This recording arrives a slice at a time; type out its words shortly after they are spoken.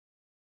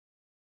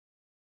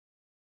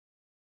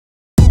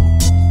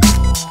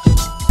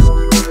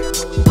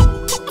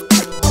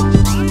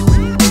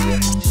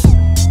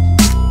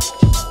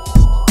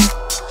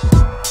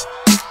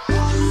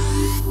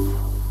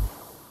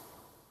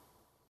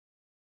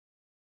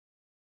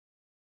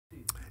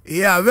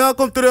Ja,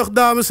 welkom terug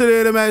dames en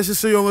heren,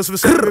 meisjes en jongens. We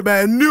zijn weer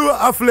bij een nieuwe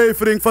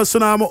aflevering van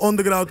Zonamo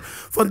Underground.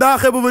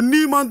 Vandaag hebben we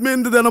niemand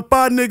minder dan een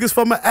paar niggas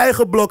van mijn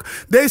eigen blok.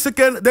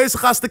 Deze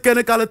gasten ken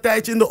ik al een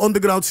tijdje in de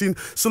underground scene.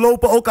 Ze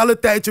lopen ook al een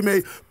tijdje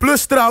mee.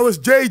 Plus trouwens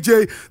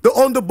JJ,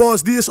 de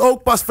underboss, die is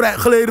ook pas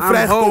geleden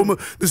vrijgekomen.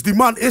 Dus die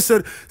man is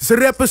er. Ze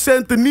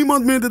representen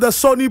niemand minder dan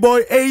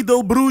Sonnyboy,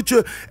 Edel,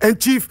 Broertje en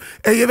Chief.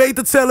 En je weet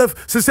het zelf,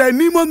 ze zijn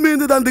niemand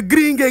minder dan de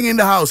GreenGang in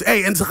de house.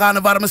 Hey, en ze gaan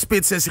een warme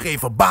spitsessie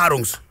geven.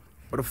 Barongs.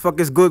 What the fuck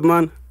is good,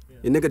 man?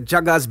 Je nigga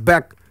Jagga is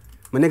back.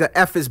 Mijn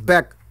nigga F is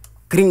back.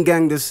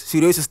 GreenGang, dus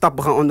serieuze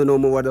stappen gaan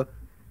ondernomen worden.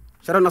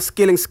 Shout-out naar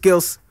Skilling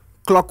Skills,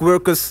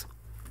 Clockworkers.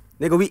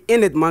 Nigga, we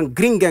in it, man.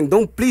 GreenGang,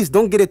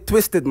 don't get it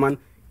twisted, man.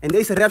 En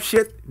deze rap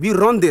shit, we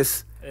run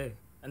this. Hey,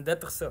 en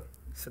 30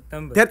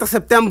 september. 30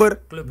 september,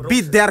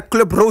 Beat There,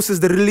 Club Roses,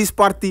 de release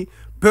party.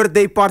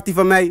 Birthday party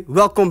van mij,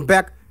 welcome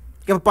back.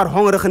 Ik heb een paar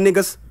hongerige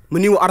niggas.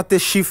 Mijn nieuwe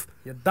artist, Chief.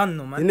 Ja, dan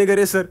no, man. Die nigger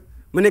is er.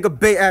 Mijn nigga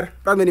BR,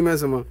 praat met die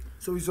mensen, man.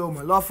 Sowieso,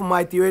 man. Love for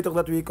Mighty, je weet toch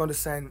dat we hier konden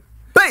zijn.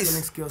 Base!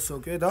 Killing skills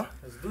ook, weet je dat?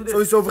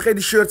 Sowieso, vergeet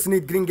die shirts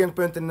niet.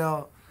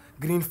 GreenGang.nl,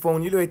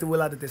 Greenphone, jullie weten hoe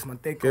laat het is, man.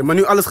 Take Okay, maar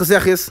nu alles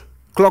gezegd is,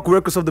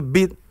 Clockworkers of the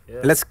beat,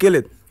 let's kill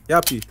it.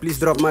 Jaapie, please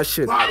drop my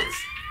shit.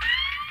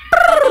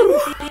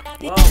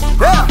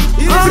 Yeah,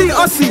 free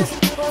Ossie,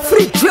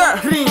 free Jer,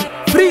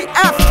 free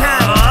F.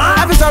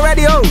 F is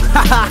already on.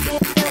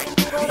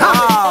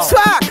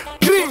 Swag,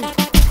 Green.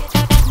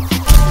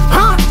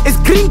 Huh? It's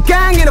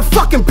GreenGang in the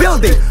fucking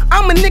building.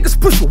 I'm a niggas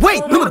push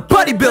weight, noem het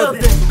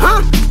bodybuilding. Huh?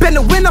 Ben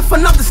de winner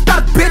vanaf de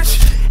start,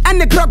 bitch.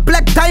 En ik rock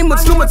black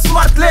diamonds, noem het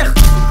zwart licht.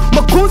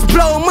 Mijn koens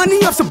blowen money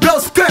of ze blow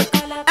skunk.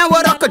 En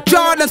we rocken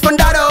Jordans,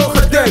 vandaar de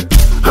hoge dunk.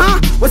 Huh?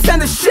 We zijn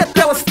de shit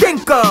dat we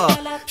stinken.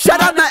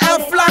 Shout out naar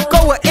El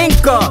Flaco, we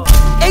inken.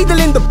 Edel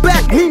in the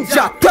back,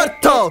 ninja,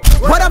 turtle.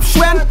 What up,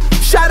 Schwen?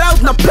 Shout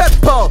out naar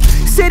Purple.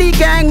 City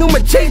gang, noem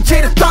me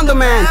JJ de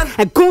Thunderman.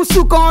 En Koen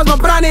zoeken ons, maar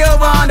brand niet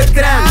over aan de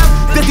crème.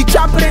 Dus die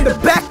chopper in de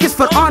back is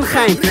voor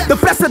ongein. De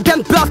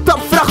president belt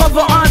op, vraag of we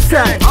on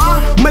zijn.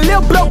 Mijn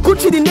lil bro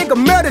Gucci, die nigga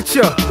murdert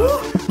je.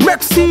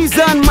 Merk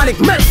season, man,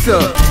 ik merk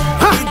ze.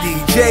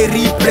 DJ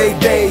replay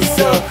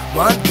deze,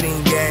 want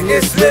GreenGang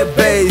is weer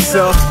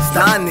bezig.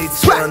 Sta niet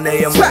stil, nee,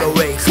 je moet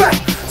bewegen.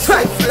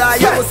 Fly,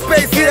 yo,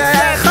 space,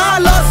 iedereen ga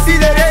los,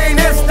 iedereen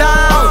is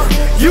down.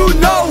 You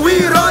know we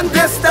run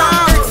this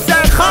town. Ik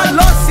zeg ga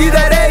los,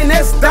 iedereen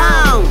is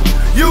down.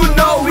 You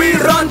know we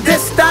run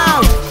this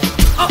town.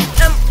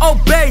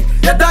 MOB,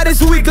 Ja, dat is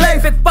hoe ik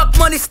leef. ik pak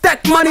money,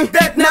 stack money,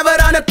 Dead, never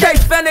aan de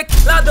tape. en ik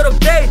laat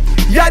erop date.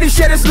 Ja, die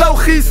shit is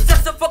logisch. Zeg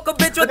ze fuck een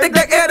bitch, want Want ik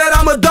denk eerder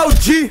aan mijn dood,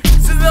 G.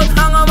 ze wilt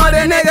hangen, maar De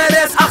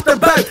nigger is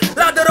achterbij.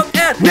 laat erop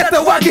R. Net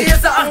een waggie. is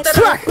ze achteruit.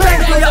 Swag,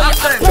 Breng door je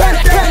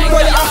achteruit. Breng door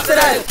je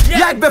achteruit.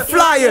 Ja, ik ben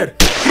flyer.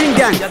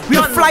 GreenGang, we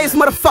the flyest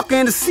motherfucker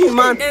in the scene,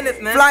 man. In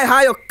it, man. Fly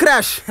high or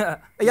crash. Hey,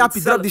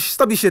 Jaapie,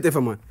 stop die shit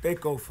even, man.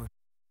 Take over.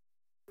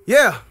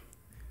 Yeah,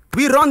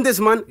 we run this,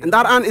 man. En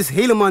daaraan is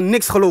helemaal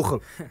niks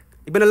gelogen.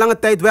 Ik ben een lange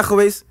tijd weg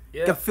geweest.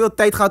 Ik heb veel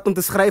tijd gehad om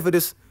te schrijven,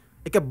 dus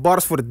ik heb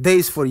bars voor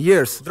days, for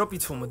years. Drop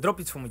iets voor me,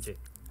 Jay.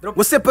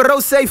 We sippen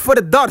rosé voor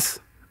de dars.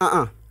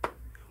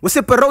 We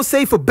sippen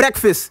rosé voor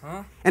breakfast.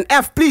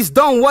 En F, please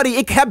don't worry,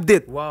 ik heb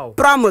dit. Wow.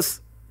 Promise.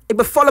 Ik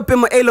ben volop in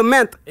mijn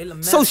element.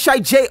 So shy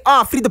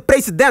JR, free de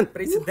president.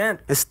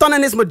 En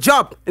stannen is mijn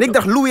job. En ik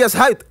dacht Louis als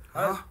huid.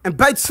 En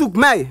buit zoekt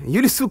mij. En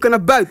jullie zoeken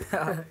naar buiten.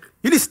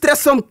 Jullie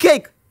stressen om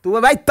cake.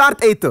 Toen wij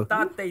taart eten.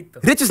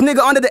 Richest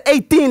nigga under de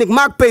 18, ik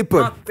maak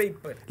paper.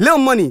 Lil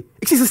money,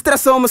 ik zie ze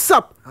stressen om mijn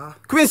sap.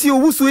 Quincy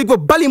Owusu, ik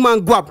wil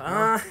Ballyman guap.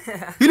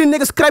 Jullie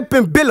niggas kruipen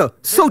in billen,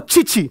 so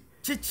chichi.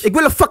 Ik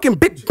wil een fucking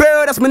big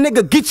bird als mijn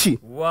nigga Gitchi.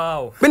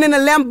 Wow. Ben in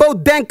een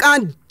Lambo, denk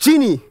aan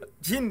Genie.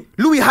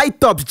 Louis high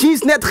tops,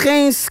 jeans net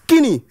geen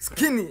skinny.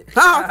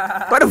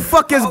 What the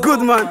fuck is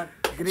good, man?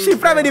 Shit,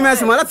 vraag met die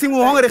mensen, man. Laat zien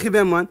hoe hongerig je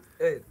bent, man.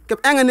 Ik heb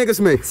enge niggas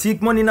mee. Zie ik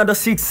money naar de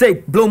zie ik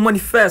safe, blow money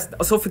fast,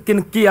 alsof ik in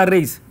een Kia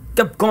race. Ik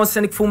heb guns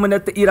en ik voel me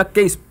net de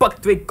Irakees. Pak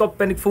 2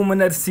 kop en ik voel me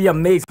net de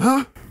Siamese.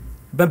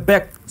 Ben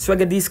back,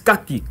 swagger die is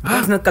kaki.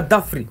 Dat is een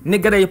Gaddafi,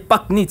 nigger en je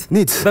pakt niets.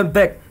 Ben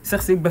back,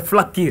 zeg ze ik ben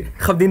vlak hier. Ik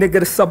gaf die nigger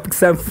de sap, ik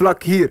zijn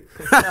vlak hier.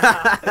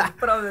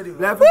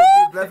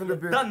 Blijf in de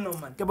buurt.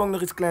 Ik heb ook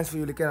nog iets kleins voor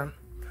jullie, kennen.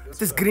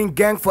 Het is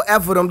GreenGang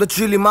forever, omdat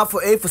jullie maar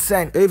voor even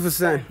zijn.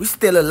 We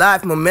still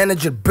alive, mijn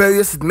manager Beu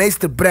is het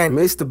meesterbrein.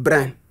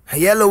 En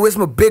Yellow is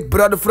mijn big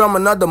brother from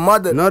another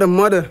mother.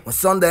 Maar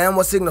zonder hem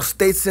was ik nog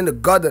steeds in de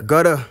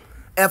gutter.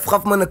 F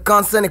gaf me een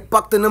kans en ik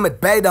pakte hem met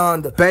beide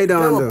handen. Ik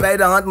ben met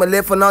beide handen, maar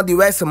leef van al die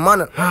wijze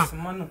mannen.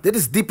 Dit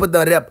is dieper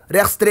dan rap,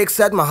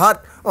 rechtstreeks uit mijn hart.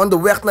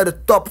 Onderweg naar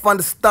de top van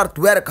de start,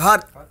 werk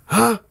hard.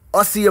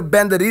 Ossie, je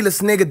bent de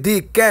realest nigga die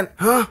ik ken.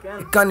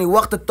 Ik kan niet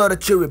wachten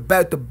totdat je weer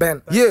buiten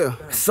bent.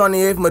 Sonny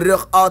heeft mijn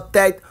rug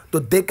altijd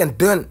door dik en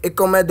dun. Ik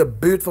kom uit de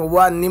buurt van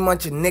waar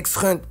niemand je niks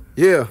gunt.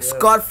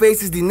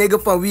 Scarface is die nigga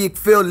van wie ik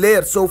veel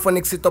leer. Zo van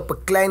ik zit op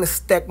een kleine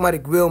stack, maar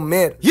ik wil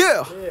meer.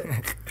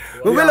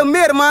 We willen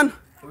meer, man.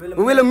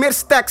 We willen meer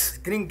stacks.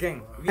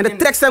 GreenGang. En de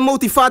tracks zijn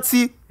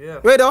motivatie.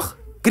 Weet je toch?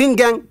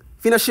 GreenGang.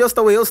 Financieel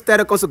staan we heel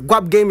sterk. Onze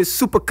guap game is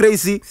super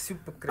crazy.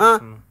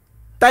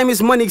 Time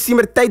is money, ik zie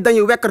meer tijd dan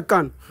je wekker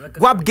kan.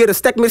 Guap getters,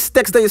 stek meer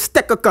stacks dan je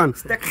stekken kan.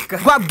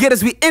 Guap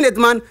getters, we in it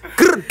man.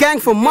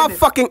 GreenGang for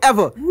motherfucking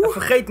ever.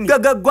 Vergeet niet.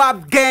 De Guap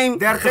gang.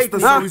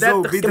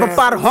 Ik heb een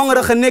paar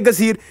hongerige niggas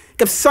hier. Ik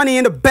heb Sonny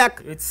in de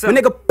back. Mijn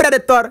nigga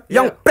Predator,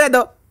 Young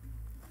Predator.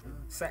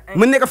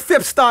 Mijn nigga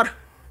Fipstar.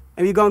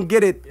 And we gon'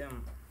 get it.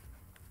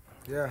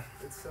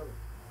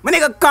 Mijn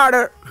nigga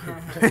Carter.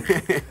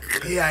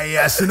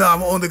 Ja,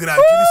 Zonamo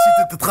Underground. Jullie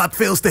zien het gaat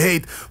veel te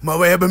heet. Maar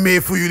we hebben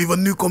meer voor jullie, want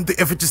nu komt er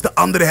eventjes de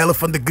andere helft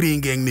van de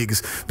GreenGang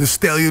niggas. Dus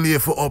stel jullie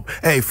even op.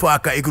 Hey,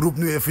 Faka, ik roep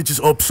nu eventjes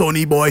op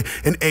Sonny Boy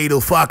en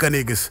Edel, Faka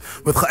niggas.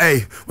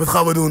 Wat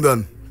gaan we doen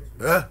dan?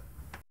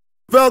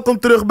 Welkom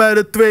terug bij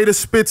de tweede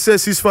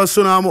Spitsessies van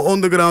Zonamo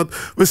Underground.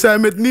 We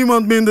zijn met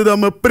niemand minder dan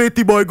mijn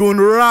pretty boy Goon,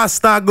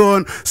 Rasta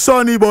Goon,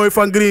 Sonny Boy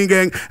van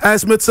GreenGang. Hij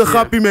is met zijn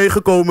gappie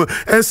meegekomen.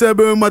 En ze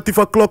hebben een mattie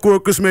van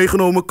Clockworkers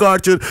meegenomen,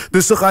 kaartje.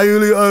 Dus ze gaan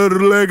jullie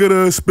een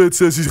lekkere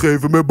Spitsessies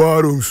geven met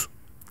baro's.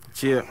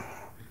 You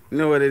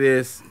know what it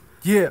is.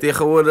 Yeah.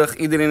 Tegenwoordig,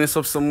 iedereen is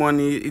op zijn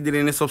money,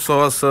 iedereen is op zijn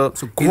hustle,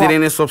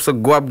 iedereen is op zijn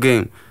guap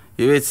game.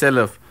 Je weet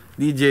zelf,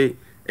 DJ,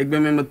 ik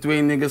ben met mijn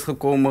 2 niggas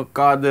gekomen,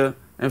 Kade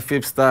en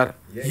Fipstar.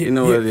 You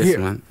know what it is,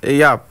 man. Hey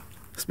Jaap,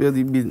 speel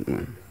die beat,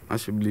 man.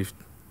 Alsjeblieft.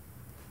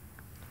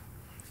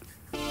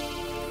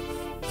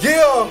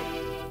 Yeah!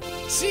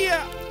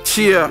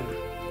 Cheer.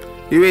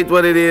 Je weet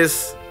what it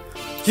is.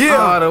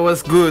 Yeah! that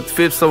was good.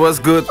 Fipstar was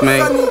good,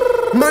 man.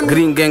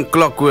 GreenGang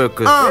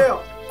Clockworkers.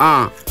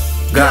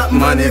 Got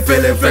money,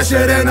 feeling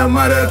fresher than a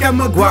mother. Got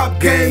my guap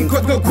gang,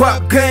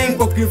 guap gang,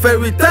 fucking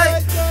very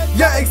tight.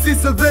 Ja, ik zie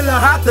ze willen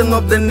haten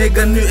op de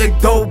nigga nu ik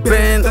dope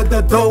ben.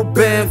 Dat dope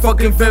ben,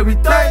 fucking very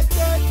tight.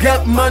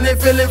 Got money,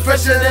 feeling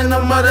fresher than a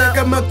mother.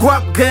 Got my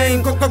guap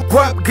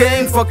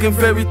gang, fucking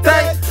very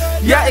tight.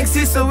 Ja, ik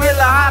zie ze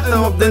willen haten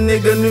op de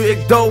nigga nu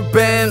ik dope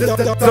ben.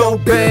 Dope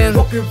ben,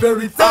 fucking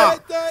very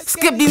tight.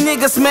 Skip die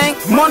niggas, man.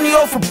 Money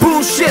over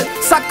bullshit.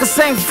 Zakken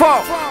zijn vol.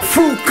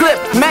 Full clip.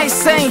 Mij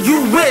zijn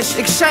you wish.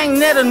 Ik shine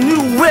net een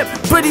nieuw whip.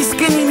 Pretty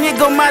skinny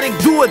nigga, maar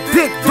ik doe het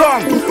dik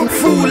dom.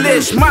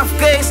 Foolish.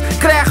 Mafkees.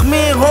 Krijg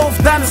meer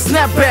hoofd dan een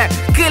snapback.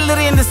 Killer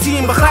in de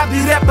scene. Begrijp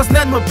die rappers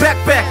net mijn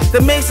backpack.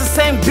 De meeste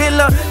zijn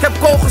billen. Ik heb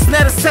kogels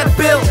net een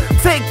setbill.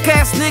 Fake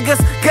ass niggas,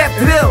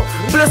 get real.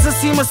 Plus ze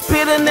zien me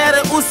spitten net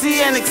een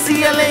oesie. En ik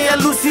zie alleen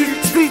jaloezie.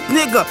 Street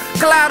nigga.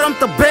 Klaar om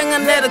te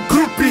bangen net een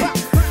groupie.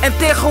 En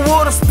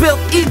tegenwoordig speelt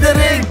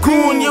iedereen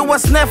goon. Je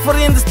was never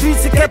in de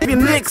streets, ik heb je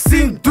niks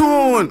zien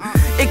doen.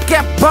 Ik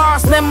heb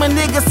bars met mijn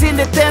niggas in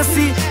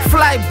detentie.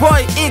 Flyboy,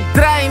 ik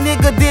draai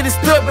nigga, dit is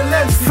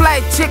turbulence.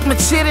 Fly chick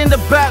met shit in de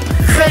buik,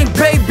 geen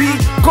baby.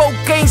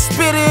 Cocaine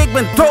spirit, ik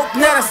ben dope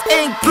net als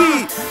 1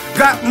 key.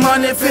 Got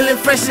money, feeling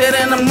fresher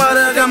than a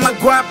mother. Got my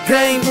guap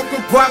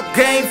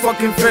game,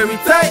 fucking very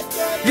tight.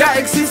 Ja,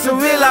 ik zie ze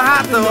willen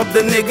haten op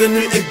de nigga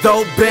nu ik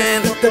dope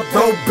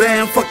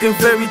ben, fucking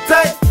very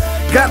tight.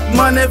 Got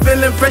money,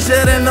 feeling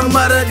fresher than a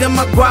mother. Got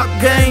my guap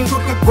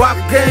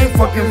game,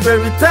 fucking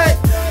very tight.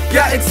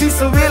 Ja, ik zie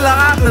ze willen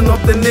haten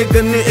op de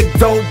nigga nu ik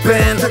dope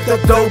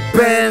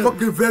ben,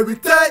 fucking very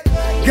tight.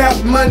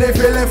 Got money,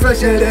 feeling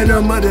fresher than a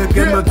mother.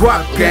 Got my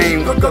guap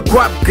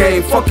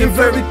game, fucking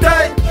very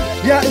tight.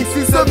 Ja, ik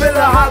zie ze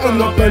willen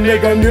haten op de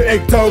nigga nu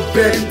ik dope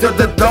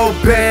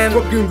ben,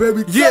 fucking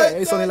very tight. Yeah,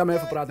 ik zal niet laat me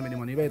even praten met die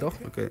man, je weet toch?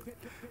 Oké.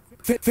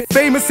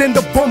 Famous in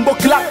de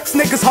bomboklak,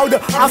 snickers houden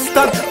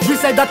afstand. Wie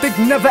zei dat ik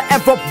never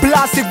ever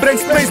blaas? Ik breng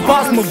space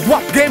bars, mijn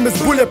what game is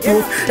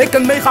bulletproof. Ik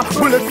een mega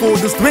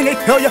bulletproof, dus dwing ik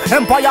heel je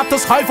empire te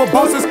schuiven.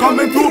 Boss is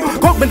coming through.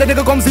 Kok met de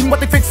nigga, kom zien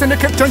wat ik fix in de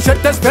kitchen, shit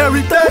is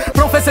very tight.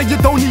 Professor, je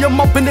don't need a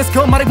mop in this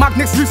kill, maar ik maak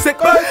niks music.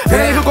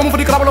 Hey, gekomen voor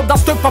die krabbel op dat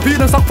stuk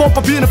papier, een zak vol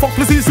papier en fuck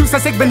plezier,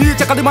 succes. Ik ben hier,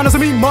 check al die mannen ze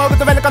me murder.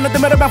 Terwijl ik aan het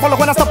midden ben, volg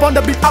when I stop on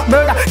the beat, up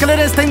murder. Killer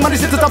instinct, maar die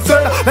shit is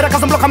absurd. Werk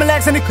als een blok aan mijn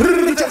legs en ik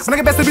en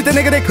ik beste beat en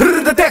nigga, ik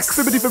de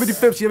tekst. Die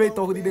fips, je weet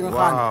toch hoe die dingen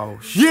gaan.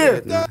 Wow,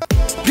 Yeah.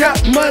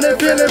 Got money,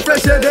 feeling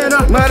fresher than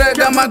a mother.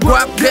 Got my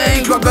guap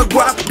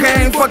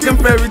gang, fucking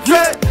very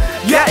tight.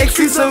 Ja, ik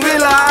zie ze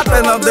willen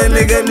haten op de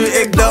nigga nu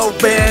ik dope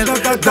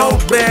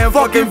ben,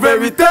 fucking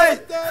very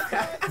tight.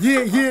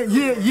 Yeah.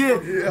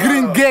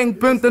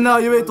 GreenGang.nl,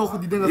 je weet toch hoe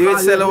die dingen gaan. Je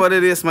weet zelf wat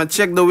het is, man.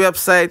 Check de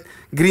website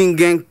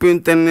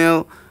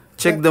greengang.nl.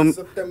 Check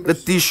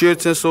de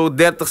t-shirts en zo.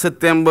 30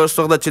 september,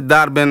 zorg dat je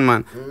daar bent,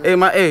 man. Hé,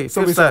 maar hé,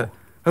 Fipstar.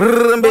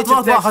 Een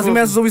beetje wacht. Als die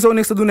mensen sowieso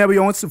niks te doen hebben,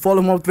 jongens,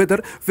 volg me op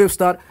Twitter,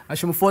 Fipstar. Als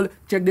je me volgt,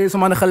 check deze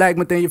mannen gelijk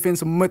meteen. Je vindt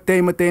ze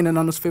meteen en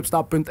dan is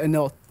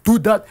Fipstar.nl.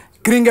 Doe dat.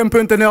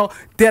 GreenGang.nl,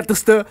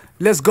 30ste,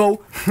 let's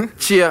go.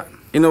 Cheer,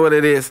 you know what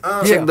it is.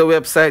 Check de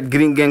website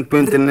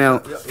greengang.nl.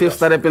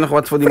 Fipstar, heb je nog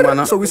wat voor die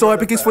mannen? Sowieso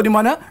heb ik iets voor die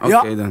mannen.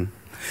 Oké, dan.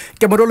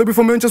 Ik heb mijn rollobie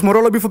voor muntjes, mijn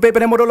rollobie voor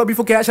peper en mijn rollobie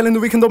voor cash. Alleen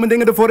doe ik geen domme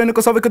dingen ervoor en ik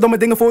alsof ik er domme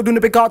dingen voor doen.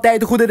 Heb ik altijd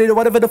de goede reden,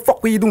 whatever the fuck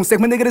wil je doen. Zeg,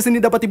 mijn nigger is er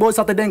niet dat die boy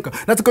zat te denken.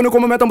 Dat ze kunnen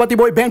komen met een batty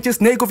boy bandjes.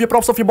 Nee, of je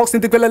props of je box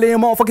niet, ik wil alleen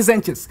maar fucking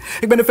centjes.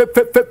 Ik ben een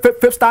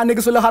vip staan,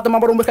 niggers zullen haten, maar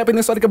waarom begrijp ik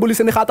niet? Sorry, ik heb bullies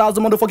in de gaten als de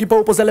motherfucking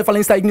popo zelf.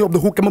 Alleen sta ik niet op de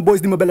hoek en mijn boys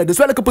die me bellen. Dus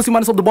welke pussy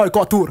man is op de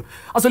boycott tour?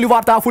 Als jullie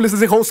waar taal voelen ze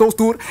zich zo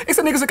stoer. Ik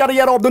zet niggers een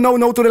carrière op de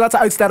no-no tour en laat ze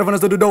uitsterven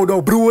als de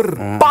dodo, broer.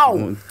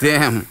 Pauw!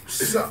 Damn.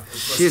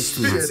 Shit,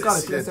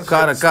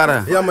 man.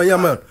 Karre.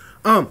 Jammer.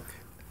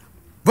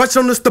 Wat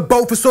anders te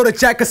boven zodat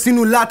jij kan zien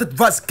hoe laat het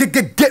was.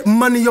 Get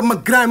money op mijn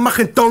grind, mag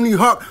geen Tony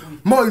Hawk.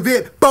 Mooi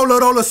weer, polo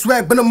roller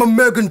swag, ben op mijn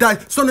merchandise.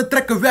 Zonne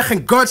trekken weg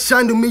en God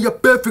shine, doe me your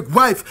perfect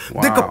wife.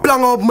 Wow. Dikke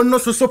plangen op mijn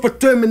nossen over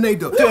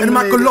Terminator. En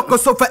maken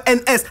lokkers over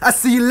NS, I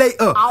see you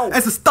later.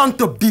 En ze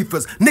stand op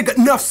beefers, nigga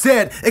enough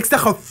said. Ik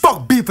zeg een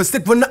fuck beefers,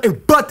 ik wil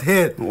nothing but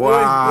head.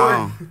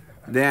 Wow.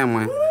 Damn,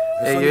 man.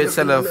 Hey, je weet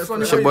zelf,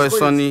 is je boy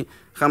Sonny.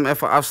 Ga hem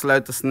even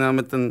afsluiten snel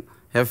met een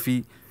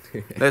heavy.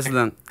 Luister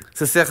dan.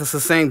 Ze zeggen ze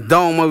zijn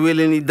down, maar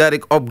willen niet dat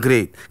ik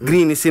upgrade.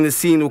 Green is in de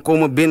scene, we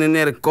komen binnen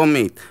naar de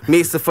commate.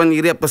 Meeste van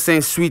die rappers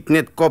zijn sweet,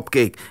 net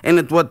cupcake. En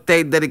het wordt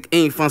tijd dat ik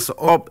één van ze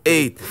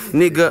opeet.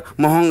 Nigga,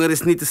 mijn honger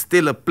is niet te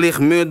stillen. Pleeg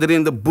murder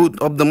in de boot,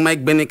 op de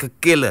mic ben ik een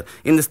killer.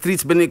 In de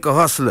streets ben ik een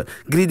hustler,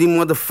 greedy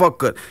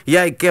motherfucker.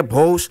 Ja, ik heb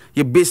hoes,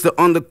 je bitch de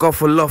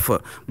undercover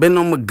lover. Ben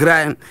on mijn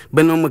grind,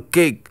 ben on mijn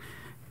cake.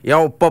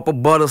 Jouw papa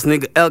bottles,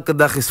 nigga, elke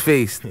dag is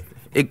feest.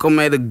 Ik kom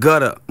uit de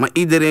gutter, maar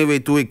iedereen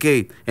weet hoe ik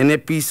heet. En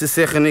heb iets te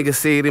zeggen, nigga,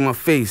 say it in my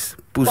face.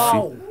 Pussy.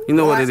 You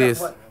know what it is.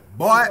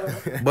 Boy.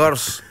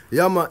 Bars.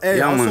 Ja man, ey,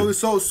 Ja, man.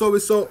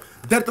 sowieso.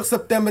 30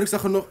 september, ik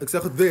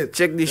zeg het weer.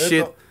 Check die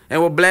shit.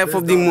 En we blijven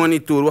op die money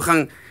tour. We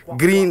gaan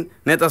green,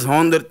 net als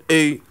 100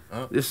 E.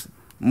 Dus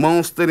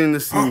monster in de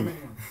scene.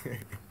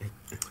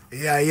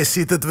 Ja, je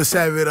ziet het, we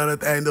zijn weer aan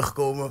het einde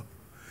gekomen.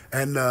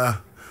 En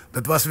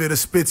dat was weer een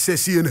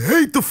spitsessie, een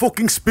hete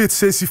fucking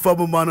spitsessie van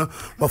mijn mannen.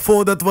 Maar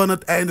voordat we aan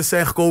het einde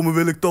zijn gekomen,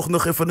 wil ik toch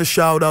nog even een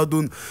shout-out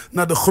doen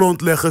naar de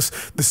grondleggers,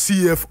 de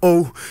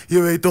CFO.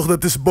 Je weet toch,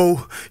 dat is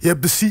Bo. Je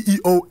hebt de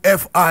CEO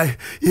FI,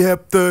 je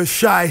hebt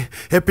Shai,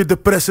 heb je de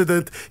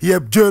president, je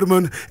hebt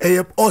German en je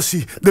hebt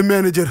Ossie, de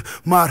manager.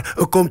 Maar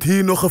er komt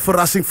hier nog een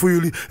verrassing voor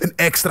jullie, een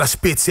extra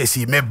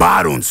spitsessie met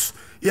Barons.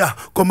 Ja,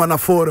 kom maar naar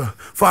voren.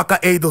 Vaka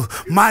edel.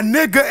 Maar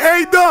nigga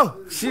edel!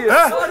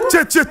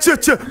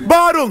 Tje.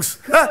 Barons!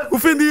 Hoe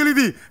vinden jullie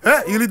die?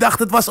 Jullie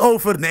dachten het was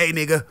over? Nee,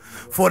 nigga.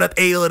 Voor dat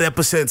edel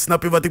represent.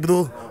 Snap je wat ik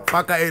bedoel?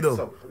 Vaka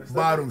edel.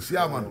 Barons,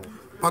 ja man.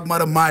 Pak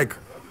maar een mic.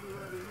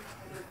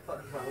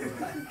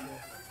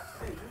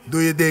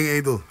 Doe je ding,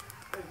 edel.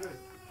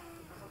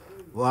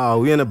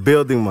 Wow, we in a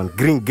building, man.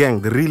 Green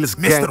Gang, the realest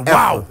gang Mr. ever.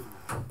 Wow!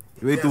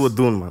 Je weet hoe we het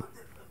doen, man.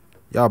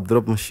 Ja,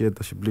 drop mijn shit,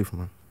 alsjeblieft,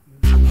 man.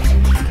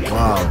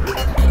 Wauw.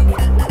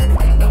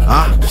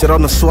 Shout-out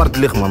naar zwart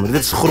licht, man.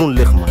 Dit is groen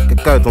licht, man.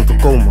 Kijk uit om te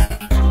komen.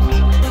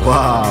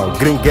 Wauw.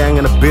 Green Gang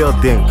in a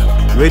building.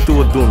 Je weet hoe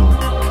we het doen, man.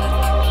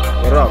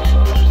 What up?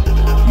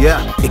 Ja,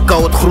 ik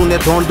hou het groen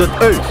net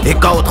 100 eu.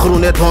 Ik hou het groen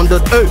net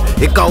 100 eu.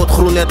 Ik hou het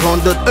groen net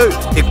 100 eu.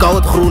 Ik hou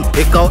het groen,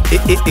 ik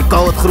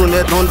hou het groen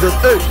net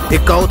 100 eu.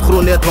 Ik hou het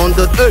groen net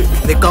 100 eu.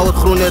 Ik hou het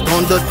groen net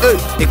 100 eu.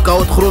 Ik hou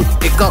het groen,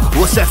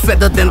 we zijn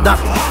verder dan dat.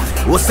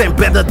 We zijn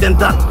better dan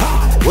dat.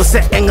 We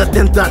zijn enger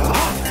dan dat.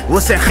 We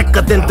zijn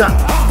gekker dan dat.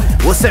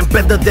 We zijn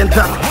better dan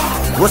dat.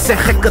 We zijn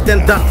gekker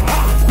dan dat.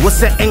 We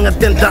zijn enger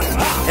dan dat.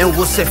 En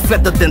we zijn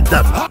verder dan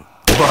dat.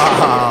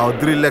 Wauw,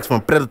 3 legs,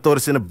 man.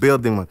 Predators in de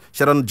building, man.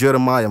 Shout-out naar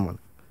Jeremiah, man.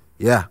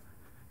 Ja.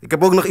 Ik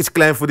heb ook nog iets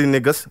klein voor die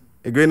niggas.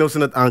 Ik weet niet of ze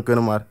het aan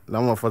kunnen, maar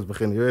laten we maar vast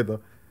beginnen, je weet toch.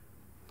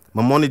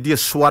 Mijn money die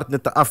is zwart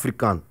net de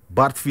Afrikaan.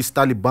 Baard vies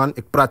Taliban,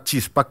 ik praat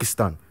cheese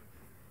Pakistan.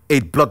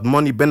 Eet blood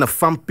money, ben een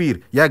vampier.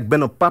 Ja, ik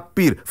ben een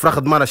papier. Vraag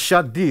het maar aan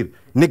Shadir.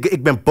 Nigga,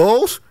 ik ben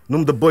boos.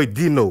 Noem de boy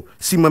Dino.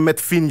 Zie me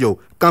met Finjo.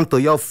 Kanto,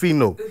 jouw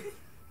Fino.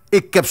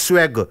 Ik heb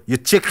swagger. Je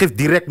chick geeft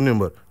direct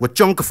nummer. We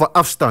chonken van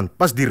afstand.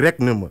 Pas direct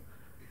nummer.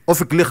 Of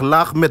ik lig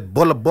laag met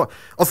bollebof.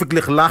 Of ik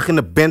lig laag in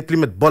een Bentley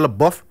met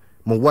bollebof.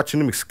 Mijn watch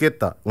noem ik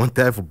Skitta, want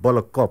hij heeft een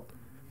bolle kop.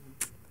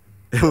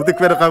 Moet ik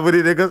verder gaan voor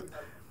die niggas?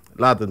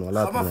 Laat het man,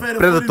 laat het man.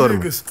 Predator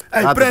man.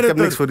 Hey, Predator. Ik heb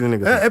niks voor die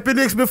niggas. Heb je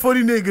niks meer voor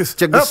die niggas?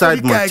 Check de site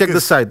man, check de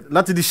site.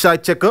 Laat je die site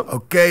checken.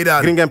 Oké dan.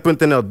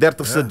 GreenGang.nl,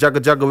 30ste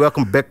Jagga,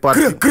 welcome back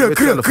party.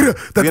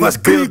 Dat was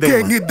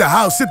GreenGang in the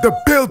house, in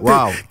the building.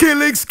 Wow.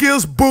 Killing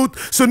skills boot,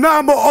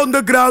 Zonamo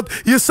Underground.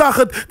 Je zag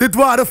het, dit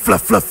waren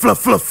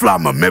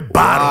vlammen met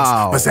barons.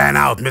 Wow. We zijn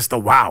out,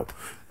 Mr. Wow.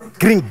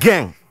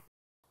 GreenGang.